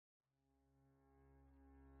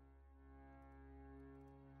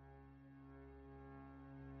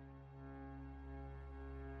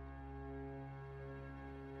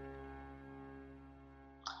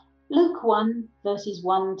Luke 1, verses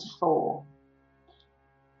 1 to 4.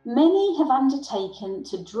 Many have undertaken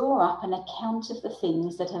to draw up an account of the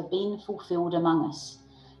things that have been fulfilled among us,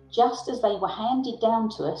 just as they were handed down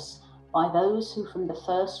to us by those who from the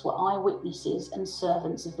first were eyewitnesses and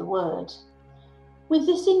servants of the word. With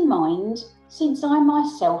this in mind, since I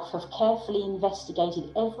myself have carefully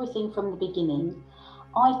investigated everything from the beginning,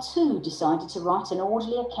 I too decided to write an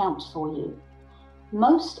orderly account for you.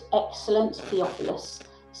 Most excellent Theophilus,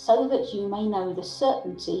 so that you may know the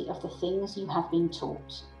certainty of the things you have been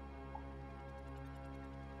taught.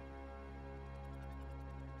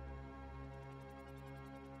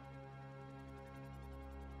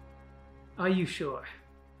 Are you sure?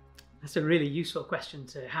 That's a really useful question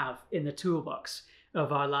to have in the toolbox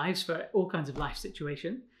of our lives for all kinds of life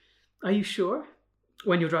situation. Are you sure?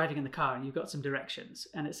 When you're driving in the car and you've got some directions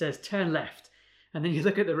and it says turn left, and then you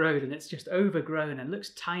look at the road and it's just overgrown and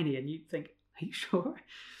looks tiny and you think, are you sure?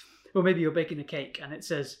 Or maybe you're baking a cake and it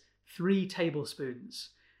says 3 tablespoons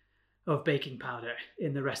of baking powder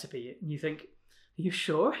in the recipe and you think, are you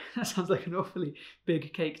sure? That sounds like an awfully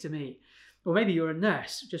big cake to me. Or maybe you're a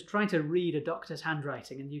nurse just trying to read a doctor's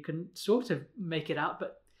handwriting and you can sort of make it out,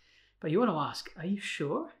 but you want to ask, are you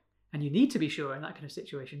sure? And you need to be sure in that kind of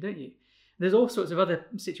situation, don't you? There's all sorts of other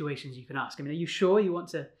situations you can ask. I mean, are you sure you want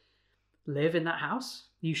to live in that house?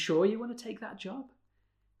 Are you sure you want to take that job?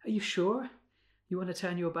 Are you sure you want to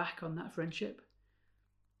turn your back on that friendship?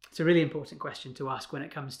 It's a really important question to ask when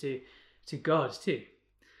it comes to God too.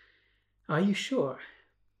 Are you sure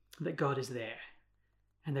that God is there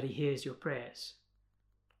and that he hears your prayers?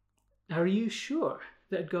 Are you sure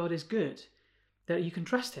that God is good, that you can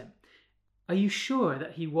trust him? Are you sure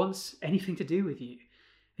that he wants anything to do with you?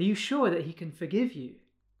 Are you sure that he can forgive you,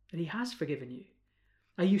 that he has forgiven you?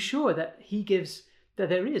 Are you sure that that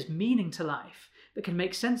there is meaning to life, that can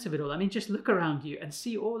make sense of it all? I mean, just look around you and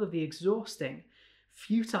see all of the exhausting,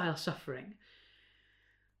 futile suffering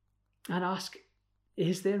and ask,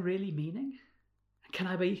 is there really meaning? Can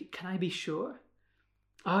I be sure?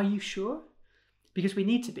 Are you sure? Because we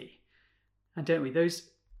need to be, and don't we? Those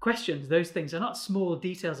questions, those things are not small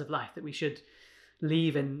details of life that we should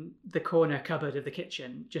leave in the corner cupboard of the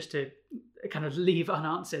kitchen just to kind of leave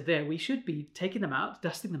unanswered there. We should be taking them out,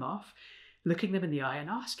 dusting them off, looking them in the eye and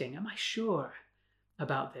asking, am I sure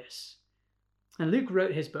about this? And Luke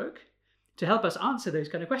wrote his book to help us answer those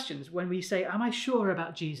kind of questions. When we say, am I sure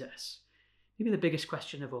about Jesus? Maybe the biggest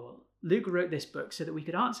question of all. Luke wrote this book so that we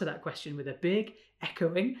could answer that question with a big,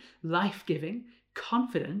 echoing, life-giving,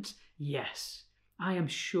 confident yes. I am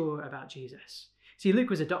sure about Jesus. See,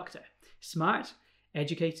 Luke was a doctor, smart,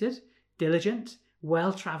 educated, diligent,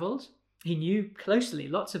 well-traveled. He knew closely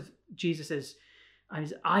lots of Jesus's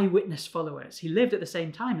eyewitness followers. He lived at the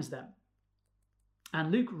same time as them.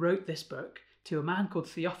 And Luke wrote this book to a man called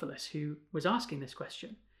Theophilus who was asking this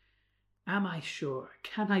question. Am I sure?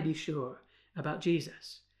 Can I be sure about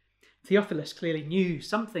Jesus? Theophilus clearly knew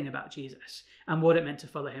something about Jesus and what it meant to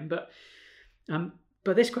follow him, but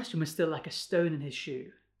this question was still like a stone in his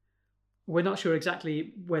shoe. We're not sure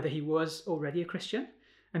exactly whether he was already a Christian.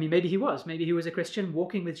 I mean, maybe he was. Maybe he was a Christian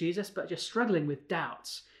walking with Jesus, but just struggling with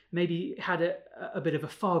doubts. Maybe had a bit of a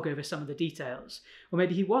fog over some of the details. Or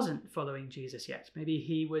maybe he wasn't following Jesus yet. Maybe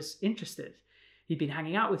he was interested. He'd been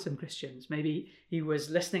hanging out with some Christians. Maybe he was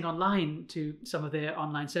listening online to some of their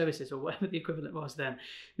online services or whatever the equivalent was then.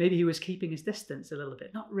 Maybe he was keeping his distance a little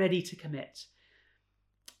bit, not ready to commit.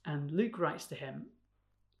 And Luke writes to him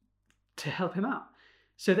to help him out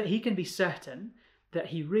so that he can be certain that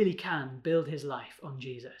he really can build his life on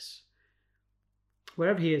Jesus.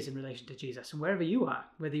 Wherever he is in relation to Jesus and wherever you are,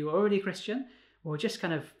 whether you're already a Christian or just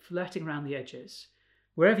kind of flirting around the edges,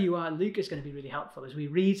 wherever you are, Luke is going to be really helpful as we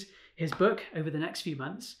read his book over the next few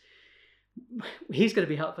months. He's going to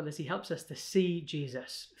be helpful as he helps us to see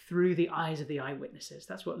Jesus through the eyes of the eyewitnesses.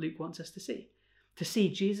 That's what Luke wants us to see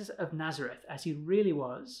Jesus of Nazareth as he really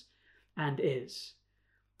was and is,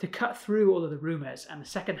 to cut through all of the rumors and the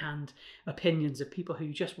secondhand opinions of people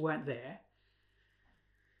who just weren't there,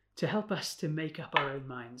 to help us to make up our own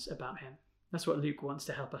minds about him. That's what Luke wants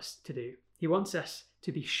to help us to do. He wants us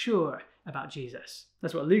to be sure about Jesus.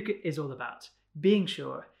 That's what Luke is all about, being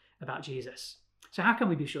sure about Jesus. So how can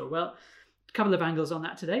we be sure? Well, a couple of angles on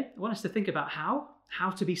that today. I want us to think about how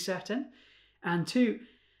to be certain, and 2,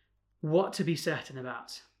 what to be certain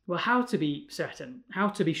about. Well, how to be certain, how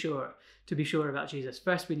to be sure about Jesus.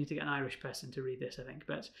 First, we need to get an Irish person to read this, I think.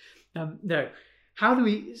 But no, how can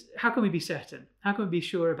we be certain? How can we be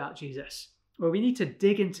sure about Jesus? Well, we need to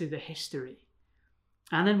dig into the history,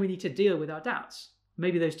 and then we need to deal with our doubts.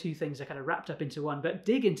 Maybe those two things are kind of wrapped up into one, but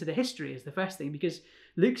dig into the history is the first thing, because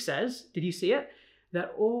Luke says, did you see it?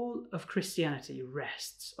 that all of Christianity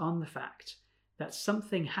rests on the fact that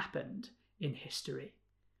something happened in history.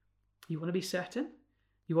 You want to be certain?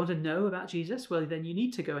 You want to know about Jesus? Well, then you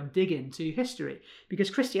need to go and dig into history, because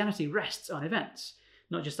Christianity rests on events,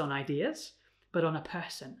 not just on ideas, but on a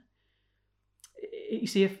person. You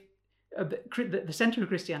see, if the center of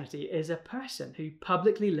Christianity is a person who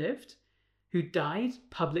publicly lived, who died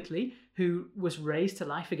publicly, who was raised to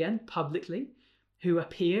life again publicly, who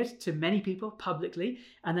appeared to many people publicly,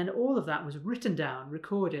 and then all of that was written down,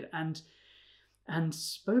 recorded, and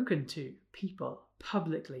spoken to people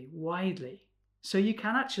publicly, widely. So you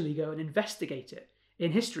can actually go and investigate it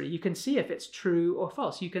in history. You can see if it's true or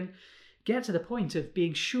false. You can get to the point of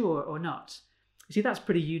being sure or not. You see, that's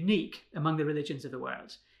pretty unique among the religions of the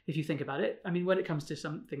world, if you think about it. I mean, when it comes to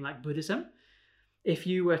something like Buddhism, if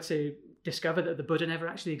you were to discover that the Buddha never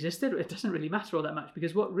actually existed, it doesn't really matter all that much,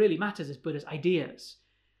 because what really matters is Buddha's ideas.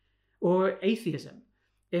 Or atheism.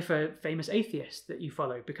 If a famous atheist that you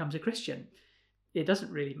follow becomes a Christian, it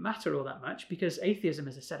doesn't really matter all that much, because atheism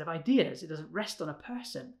is a set of ideas. It doesn't rest on a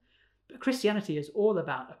person. But Christianity is all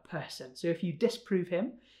about a person. So if you disprove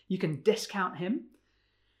him, you can discount him,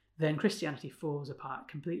 then Christianity falls apart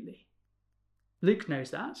completely. Luke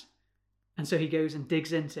knows that. And so he goes and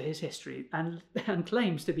digs into his history and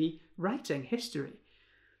claims to be writing history.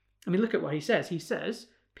 I mean, look at what he says. He says,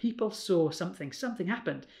 people saw something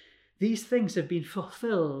happened. These things have been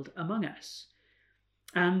fulfilled among us.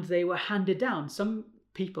 And they were handed down. Some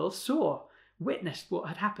people witnessed what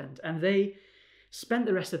had happened, and they spent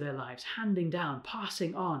the rest of their lives handing down,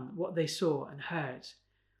 passing on what they saw and heard.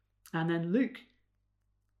 And then Luke,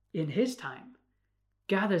 in his time,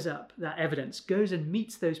 gathers up that evidence, goes and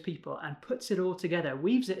meets those people and puts it all together,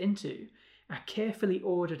 weaves it into a carefully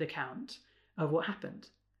ordered account of what happened.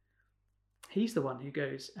 He's the one who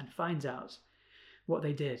goes and finds out what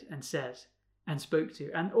they did and said and spoke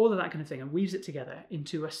to, and all of that kind of thing, and weaves it together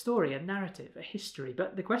into a story, a narrative, a history.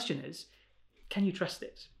 But the question is, can you trust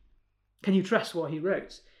it? Can you trust what he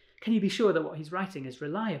wrote? Can you be sure that what he's writing is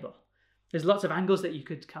reliable? There's lots of angles that you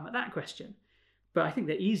could come at that question, but I think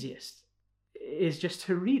the easiest is just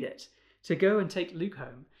to read it, to go and take Luke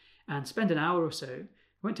home and spend an hour or so, it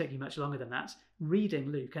won't take you much longer than that,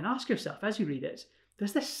 reading Luke, and ask yourself as you read it,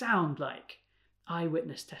 does this sound like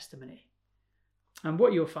eyewitness testimony? And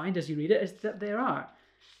what you'll find as you read it is that there are,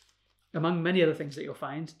 among many other things that you'll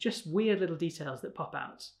find, just weird little details that pop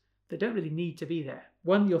out that don't really need to be there.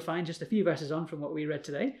 One you'll find just a few verses on from what we read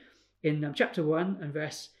today, in chapter 1 and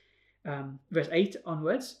verse 8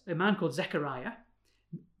 onwards, a man called Zechariah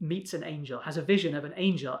meets an angel, has a vision of an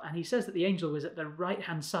angel, and he says that the angel was at the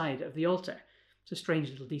right-hand side of the altar. It's a strange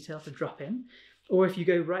little detail to drop in. Or if you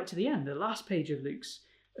go right to the end, the last page of Luke's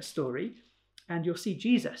story, and you'll see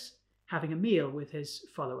Jesus having a meal with his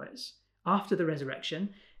followers after the resurrection,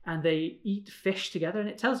 and they eat fish together, and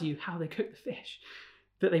it tells you how they cooked the fish,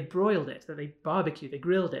 that they broiled it, that they barbecued, they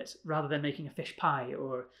grilled it, rather than making a fish pie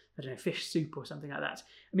or, I don't know, fish soup or something like that.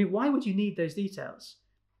 I mean, why would you need those details?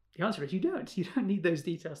 The answer is you don't. You don't need those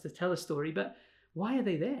details to tell a story, but why are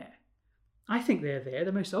they there? I think they're there.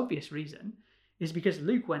 The most obvious reason is because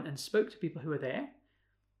Luke went and spoke to people who were there,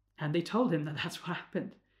 and they told him that that's what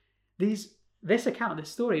happened. This account, this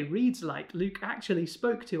story, reads like Luke actually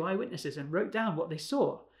spoke to eyewitnesses and wrote down what they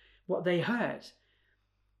saw, what they heard,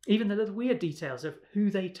 even the little weird details of who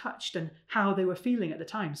they touched and how they were feeling at the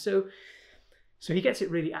time. So he gets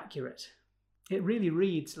it really accurate. It really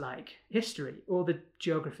reads like history, all the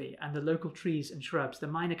geography and the local trees and shrubs, the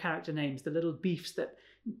minor character names, the little beefs that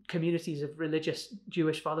communities of religious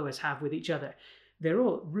Jewish followers have with each other. They're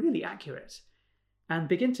all really accurate and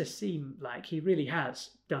begin to seem like he really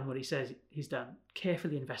has done what he says he's done,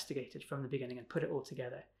 carefully investigated from the beginning and put it all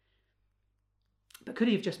together. But could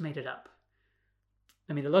he have just made it up?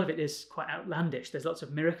 I mean, a lot of it is quite outlandish. There's lots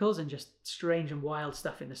of miracles and just strange and wild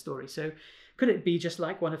stuff in the story. So could it be just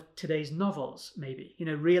like one of today's novels, maybe? You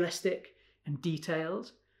know, realistic and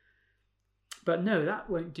detailed? But no, that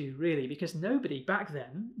won't do really, because nobody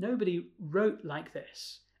wrote like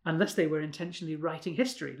this unless they were intentionally writing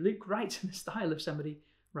history. Luke writes in the style of somebody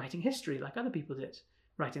writing history like other people did,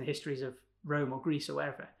 writing the histories of Rome or Greece or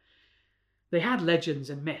wherever. They had legends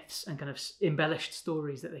and myths and kind of embellished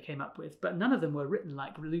stories that they came up with, but none of them were written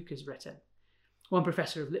like Luke has written. One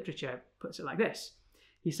professor of literature puts it like this.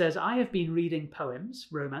 He says, I have been reading poems,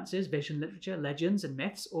 romances, vision literature, legends and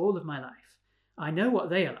myths all of my life. I know what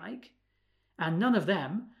they are like, and none of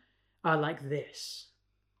them are like this.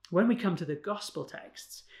 When we come to the gospel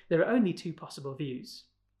texts, there are only two possible views.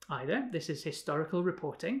 Either this is historical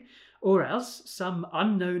reporting, or else some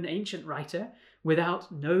unknown ancient writer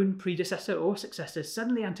without known predecessor or successors,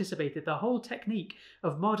 suddenly anticipated the whole technique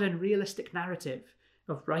of modern realistic narrative,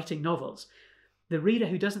 of writing novels. The reader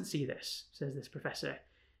who doesn't see this, says this professor,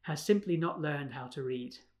 has simply not learned how to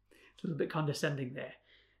read. It's a little bit condescending there.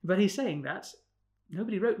 But he's saying that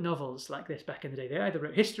nobody wrote novels like this back in the day. They either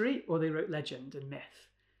wrote history or they wrote legend and myth.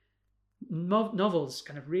 Novels,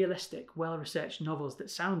 kind of realistic, well-researched novels that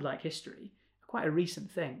sound like history, are quite a recent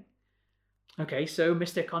thing. Okay, so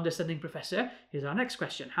Mr. Condescending Professor, here's our next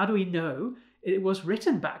question. How do we know it was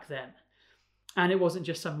written back then? And it wasn't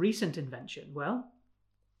just some recent invention. Well,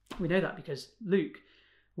 we know that because Luke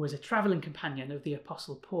was a traveling companion of the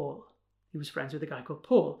Apostle Paul. He was friends with a guy called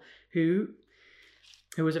Paul, who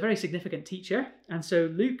was a very significant teacher. And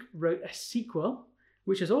so Luke wrote a sequel,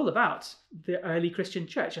 which is all about the early Christian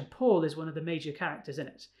church. And Paul is one of the major characters in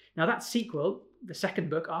it. Now that sequel, the second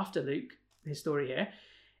book after Luke, his story here,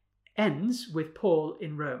 ends with Paul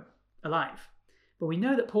in Rome, alive. But we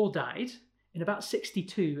know that Paul died in about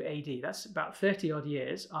 62 AD. That's about 30 odd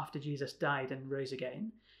years after Jesus died and rose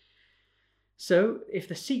again. So if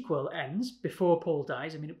the sequel ends before Paul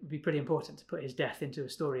dies, I mean, it would be pretty important to put his death into a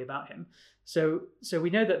story about him. So we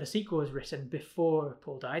know that the sequel was written before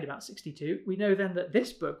Paul died, about 62. We know then that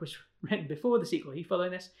this book was written before the sequel. Are you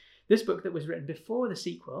following this? This book that was written before the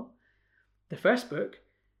sequel, the first book,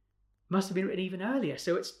 must have been written even earlier.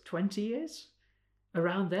 So it's 20 years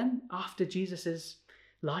around then, after Jesus's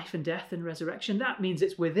life and death and resurrection. That means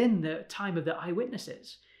it's within the time of the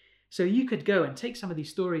eyewitnesses. So you could go and take some of these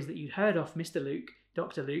stories that you'd heard of Mr. Luke,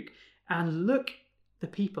 Dr. Luke, and look the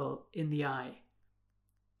people in the eye.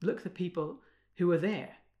 Look the people who were there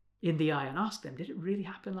in the eye and ask them, did it really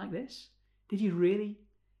happen like this? Did you really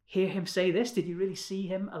hear him say this? Did you really see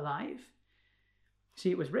him alive? See,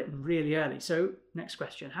 it was written really early. So next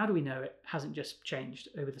question, how do we know it hasn't just changed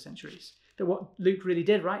over the centuries? That what Luke really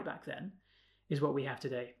did write back then is what we have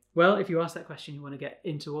today? Well, if you ask that question, you want to get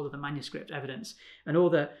into all of the manuscript evidence and all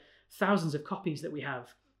the thousands of copies that we have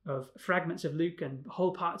of fragments of Luke and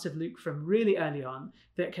whole parts of Luke from really early on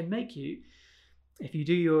that can make you, if you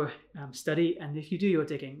do your study and if you do your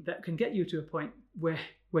digging, that can get you to a point where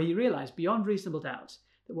you realize beyond reasonable doubt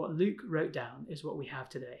that what Luke wrote down is what we have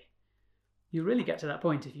today. You really get to that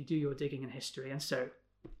point if you do your digging in history. And so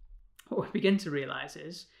what we begin to realize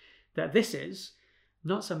is that this is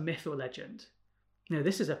not some myth or legend. No,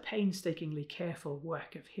 this is a painstakingly careful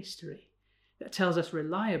work of history that tells us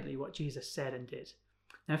reliably what Jesus said and did.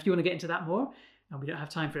 Now, if you want to get into that more, and we don't have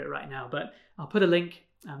time for it right now, but I'll put a link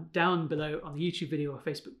down below on the YouTube video or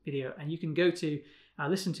Facebook video, and you can go to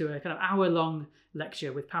listen to a kind of hour-long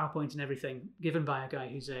lecture with PowerPoint and everything given by a guy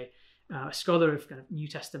who's a scholar of kind of New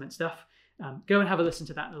Testament stuff. Go and have a listen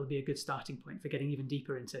to that. It'll be a good starting point for getting even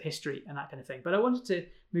deeper into history and that kind of thing. But I wanted to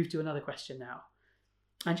move to another question now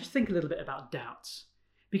and just think a little bit about doubts.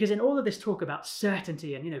 Because in all of this talk about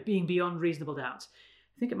certainty and being beyond reasonable doubt,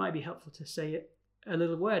 I think it might be helpful to say a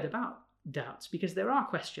little word about doubts, because there are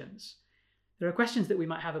questions. There are questions that we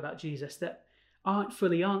might have about Jesus that aren't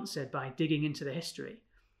fully answered by digging into the history.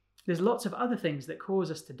 There's lots of other things that cause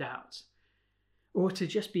us to doubt or to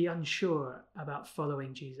just be unsure about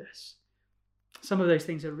following Jesus. Some of those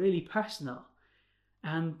things are really personal,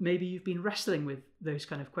 and maybe you've been wrestling with those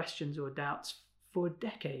kind of questions or doubts for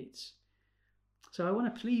decades. So I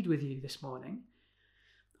want to plead with you this morning.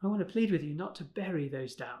 I want to plead with you not to bury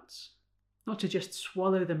those doubts, not to just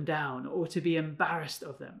swallow them down or to be embarrassed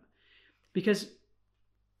of them. Because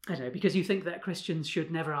you think that Christians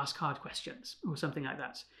should never ask hard questions or something like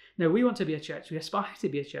that. No, we want to be a church, we aspire to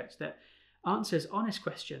be a church that answers honest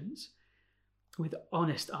questions with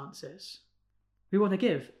honest answers. We want to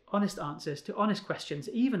give honest answers to honest questions,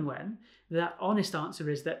 even when that honest answer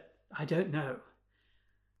is that I don't know.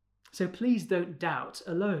 So please don't doubt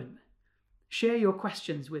alone. Share your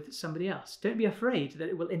questions with somebody else. Don't be afraid that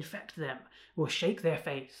it will infect them or shake their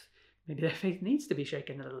faith. Maybe their faith needs to be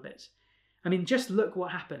shaken a little bit. I mean, just look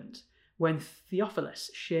what happened when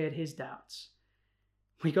Theophilus shared his doubts.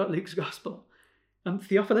 We got Luke's gospel.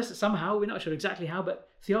 Theophilus, somehow, we're not sure exactly how,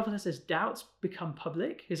 but Theophilus' doubts become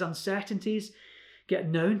public. His uncertainties get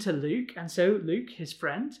known to Luke. And so Luke, his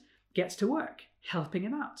friend, gets to work, helping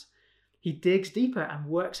him out. He digs deeper and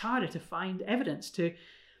works harder to find evidence, to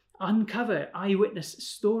uncover eyewitness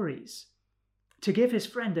stories, to give his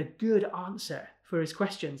friend a good answer for his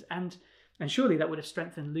questions. And surely that would have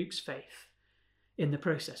strengthened Luke's faith in the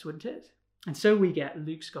process, wouldn't it? And so we get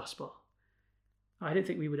Luke's gospel. I don't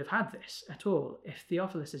think we would have had this at all if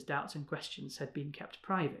Theophilus' doubts and questions had been kept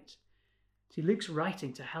private. See, Luke's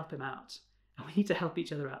writing to help him out, and we need to help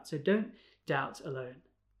each other out. So don't doubt alone.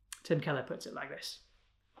 Tim Keller puts it like this: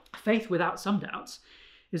 faith without some doubts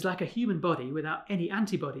is like a human body without any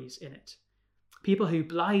antibodies in it. People who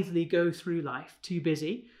blithely go through life too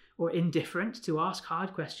busy or indifferent to ask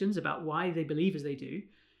hard questions about why they believe as they do,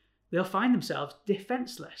 they'll find themselves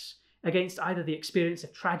defenseless against either the experience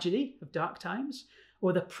of tragedy, of dark times,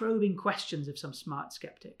 or the probing questions of some smart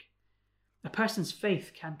skeptic. A person's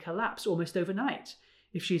faith can collapse almost overnight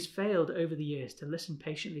if she's failed over the years to listen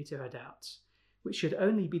patiently to her doubts, which should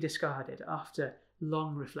only be discarded after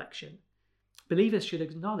long reflection. Believers should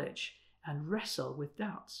acknowledge and wrestle with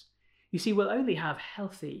doubts. You see, we'll only have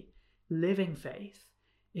healthy, living faith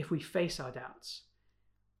if we face our doubts.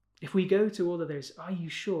 If we go to all of those "are you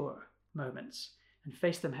sure" moments and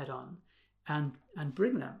face them head on and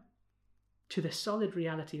bring them to the solid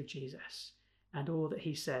reality of Jesus and all that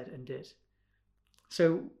he said and did.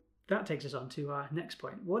 So that takes us on to our next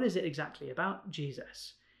point. What is it exactly about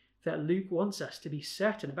Jesus that Luke wants us to be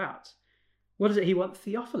certain about? What does it he want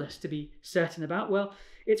Theophilus to be certain about? Well,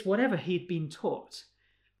 it's whatever he'd been taught.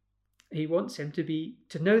 He wants him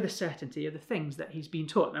to know the certainty of the things that he's been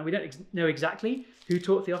taught. Now, we don't know exactly who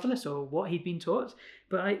taught Theophilus or what he'd been taught,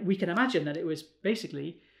 but we can imagine that it was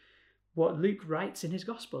basically what Luke writes in his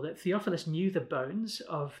gospel, that Theophilus knew the bones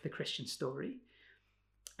of the Christian story.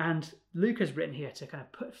 And Luke has written here to kind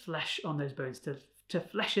of put flesh on those bones, to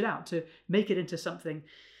flesh it out, to make it into something,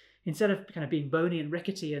 instead of kind of being bony and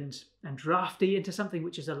rickety and drafty, into something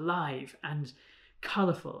which is alive and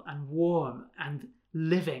colourful and warm and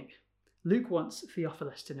living. Luke wants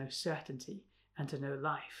Theophilus to know certainty and to know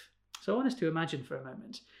life. So I want us to imagine for a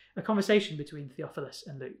moment a conversation between Theophilus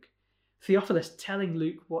and Luke. Theophilus telling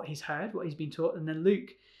Luke what he's heard, what he's been taught, and then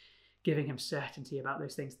Luke giving him certainty about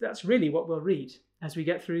those things. That's really what we'll read as we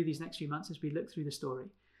get through these next few months, as we look through the story.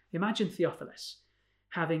 Imagine Theophilus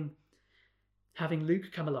having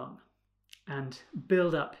Luke come along and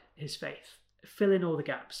build up his faith, fill in all the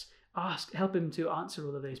gaps, help him to answer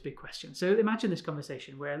all of those big questions. So imagine this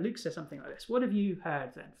conversation where Luke says something like this: "What have you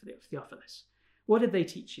heard then, Theophilus? What did they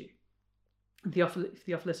teach you?" And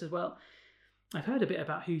Theophilus says, "Well, I've heard a bit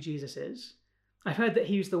about who Jesus is. I've heard that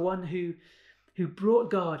he was the one who brought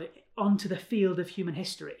God onto the field of human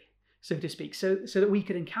history, so to speak, so that we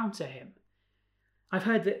could encounter him. I've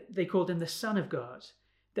heard that they called him the Son of God,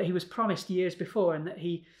 that he was promised years before, and that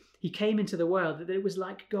he came into the world, that it was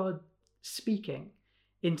like God speaking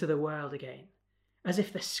into the world again, as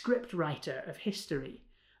if the script writer of history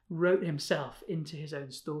wrote himself into his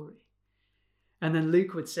own story." And then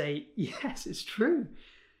Luke would say, "Yes, it's true.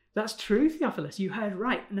 That's true, Theophilus. You heard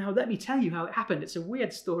right. Now let me tell you how it happened. It's a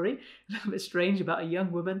weird story, a little bit strange, about a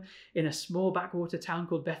young woman in a small backwater town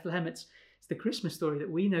called Bethlehem. It's the Christmas story that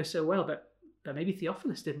we know so well, but maybe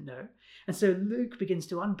Theophilus didn't know." And so Luke begins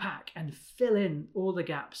to unpack and fill in all the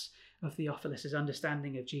gaps of Theophilus'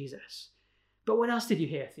 understanding of Jesus. "But what else did you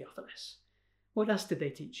hear, Theophilus? What else did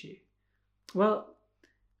they teach you?" "Well,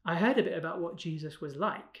 I heard a bit about what Jesus was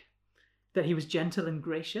like, that he was gentle and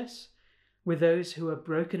gracious with those who were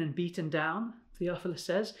broken and beaten down," Theophilus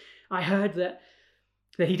says. "I heard that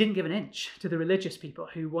he didn't give an inch to the religious people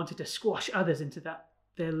who wanted to squash others into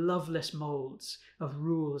their loveless molds of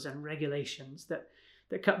rules and regulations that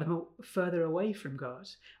cut them further away from God.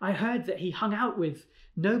 I heard that he hung out with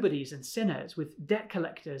nobodies and sinners, with debt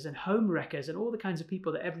collectors and home wreckers and all the kinds of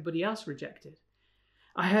people that everybody else rejected.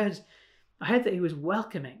 I heard that he was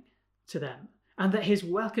welcoming to them, and that his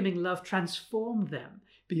welcoming love transformed them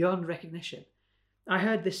beyond recognition. I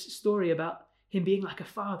heard this story about him being like a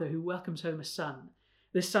father who welcomes home a son,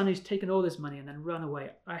 this son who's taken all his money and then run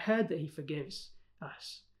away. I heard that he forgives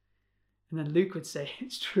us." And then Luke would say,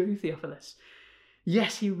 "It's true, Theophilus.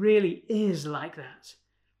 Yes, he really is like that.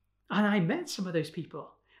 And I met some of those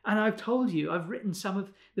people. And I've told you, I've written some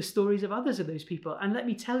of the stories of others of those people. And let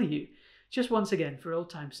me tell you, just once again, for old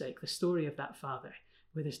time's sake, the story of that father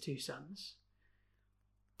with his two sons."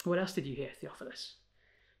 "What else did you hear, Theophilus?"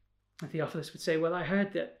 And Theophilus would say, "Well, I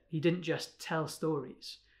heard that he didn't just tell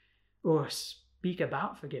stories or speak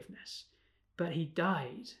about forgiveness, but he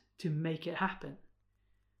died to make it happen.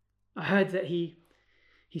 I heard that he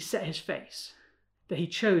set his face, that he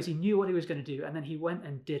chose, he knew what he was going to do, and then he went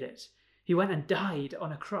and did it. He went and died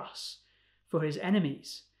on a cross for his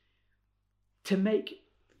enemies,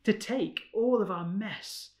 to take all of our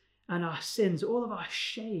mess and our sins, all of our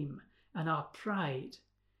shame and our pride,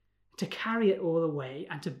 to carry it all away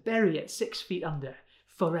and to bury it 6 feet under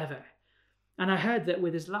forever. And I heard that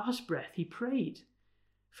with his last breath, he prayed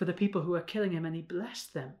for the people who were killing him and he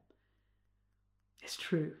blessed them." "It's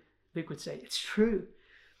true," Luke would say. "It's true.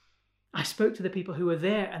 I spoke to the people who were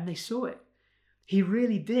there and they saw it. He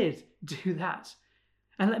really did do that.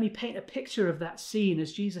 And let me paint a picture of that scene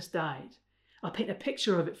as Jesus died. I'll paint a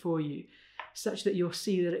picture of it for you. such that you'll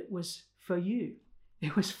see that it was for you.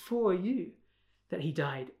 It was for you that he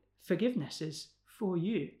died. Forgiveness is for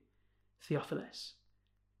you, Theophilus,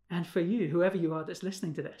 and for you, whoever you are that's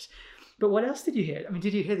listening to this. But what else did you hear? I mean,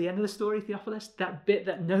 did you hear the end of the story, Theophilus? That bit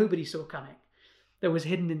that nobody saw coming, that was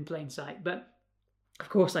hidden in plain sight. But of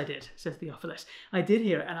course I did, says Theophilus. I did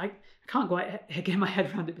hear it, and I can't quite get my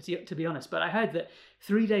head around it, to be honest. But I heard that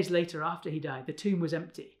 3 days later after he died, the tomb was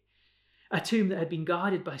empty. A tomb that had been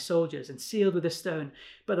guarded by soldiers and sealed with a stone.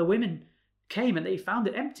 But the women came and they found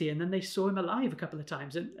it empty, and then they saw him alive a couple of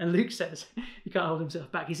times. And Luke says, he can't hold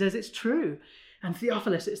himself back. He says, it's true. And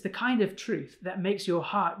Theophilus, it's the kind of truth that makes your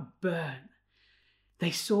heart burn. They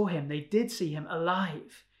saw him, they did see him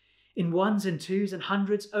alive in ones and twos and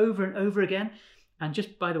hundreds over and over again. And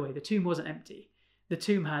just by the way, the tomb wasn't empty. The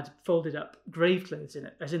tomb had folded up grave clothes in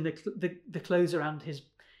it, as in the clothes around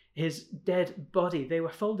his dead body. They were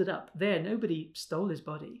folded up there. Nobody stole his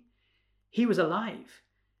body. He was alive,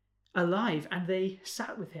 and they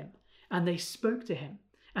sat with him and they spoke to him.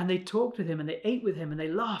 And they talked with him and they ate with him and they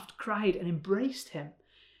laughed, cried and embraced him.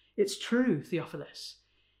 It's true, Theophilus.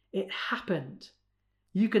 It happened.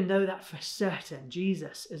 You can know that for certain.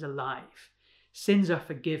 Jesus is alive. Sins are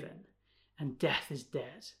forgiven and death is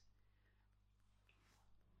dead.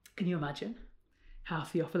 Can you imagine how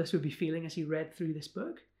Theophilus would be feeling as he read through this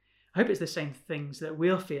book? I hope it's the same things that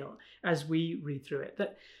we'll feel as we read through it,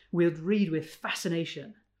 that we'll read with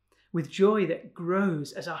fascination, with joy that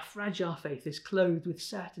grows as our fragile faith is clothed with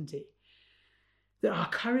certainty, that our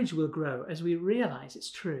courage will grow as we realize it's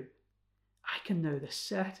true. I can know the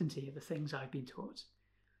certainty of the things I've been taught.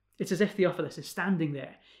 It's as if Theophilus is standing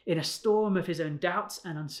there in a storm of his own doubts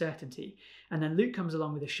and uncertainty, and then Luke comes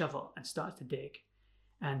along with a shovel and starts to dig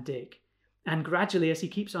and dig. And gradually, as he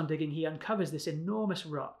keeps on digging, he uncovers this enormous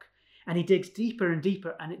rock, and he digs deeper and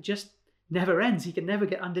deeper, and it just never ends. He can never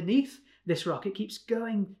get underneath this rock. It keeps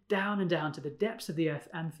going down and down to the depths of the earth,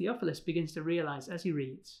 and Theophilus begins to realize as he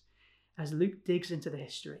reads, as Luke digs into the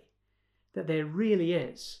history, that there really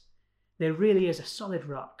is a solid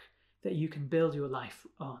rock that you can build your life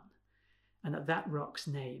on, and that rock's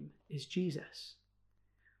name is Jesus.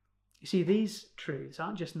 You see, these truths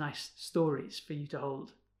aren't just nice stories for you to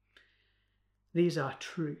hold. These are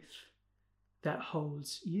truth that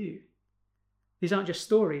holds you. These aren't just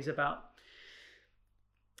stories about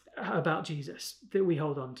Jesus that we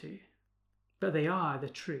hold on to, but they are the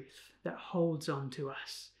truth that holds on to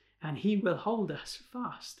us, and he will hold us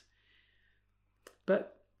fast.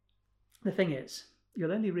 But the thing is,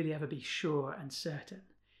 you'll only really ever be sure and certain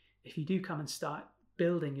if you do come and start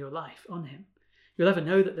building your life on him. You'll ever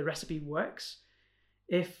know that the recipe works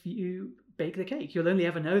if you bake the cake. You'll only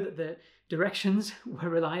ever know that the directions were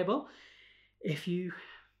reliable if you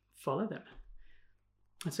follow them.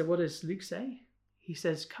 And so what does Luke say? He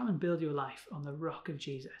says, come and build your life on the rock of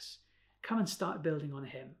Jesus. Come and start building on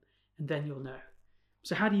him, and then you'll know.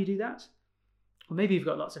 So how do you do that? Well, maybe you've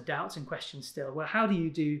got lots of doubts and questions still. Well, how do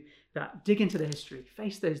you do that? Dig into the history,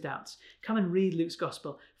 face those doubts, come and read Luke's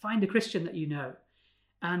gospel, find a Christian that you know,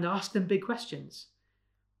 and ask them big questions.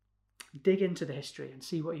 Dig into the history and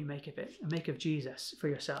see what you make of it, and make of Jesus for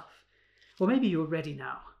yourself. Well, maybe you're ready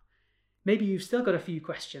now. Maybe you've still got a few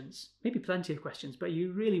questions, maybe plenty of questions, but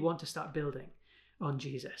you really want to start building on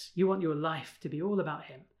Jesus. You want your life to be all about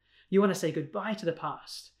him. You want to say goodbye to the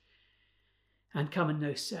past and come and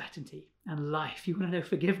know certainty and life. You want to know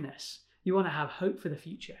forgiveness. You want to have hope for the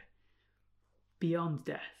future beyond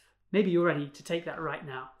death. Maybe you're ready to take that right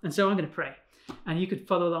now. And so I'm going to pray, and you could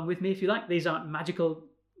follow along with me if you like. These aren't magical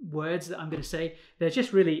words that I'm going to say. They're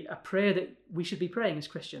just really a prayer that we should be praying as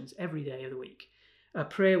Christians every day of the week. A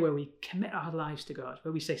prayer where we commit our lives to God,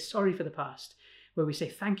 where we say sorry for the past, where we say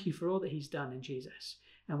thank you for all that he's done in Jesus,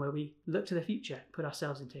 and where we look to the future, put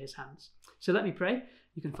ourselves into his hands. So let me pray.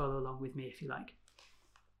 You can follow along with me if you like.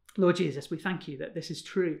 Lord Jesus, we thank you that this is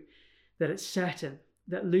true, that it's certain,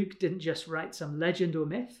 that Luke didn't just write some legend or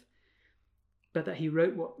myth, but that he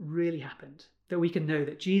wrote what really happened, that we can know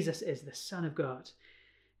that Jesus is the Son of God,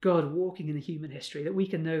 God walking in human history, that we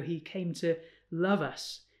can know he came to love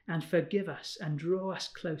us and forgive us and draw us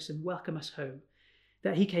close and welcome us home,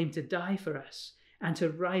 that he came to die for us and to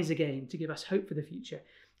rise again to give us hope for the future.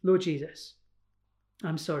 Lord Jesus,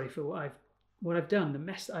 I'm sorry for what I've done, the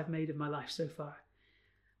mess that I've made of my life so far.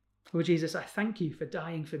 Lord Jesus, I thank you for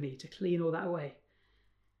dying for me to clean all that away.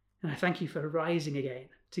 And I thank you for rising again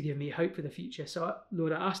to give me hope for the future. So,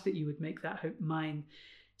 Lord, I ask that you would make that hope mine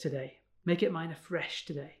today. Make it mine afresh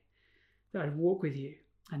today, that I'd walk with you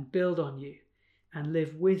and build on you and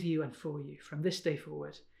live with you and for you from this day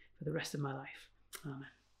forward for the rest of my life. Amen.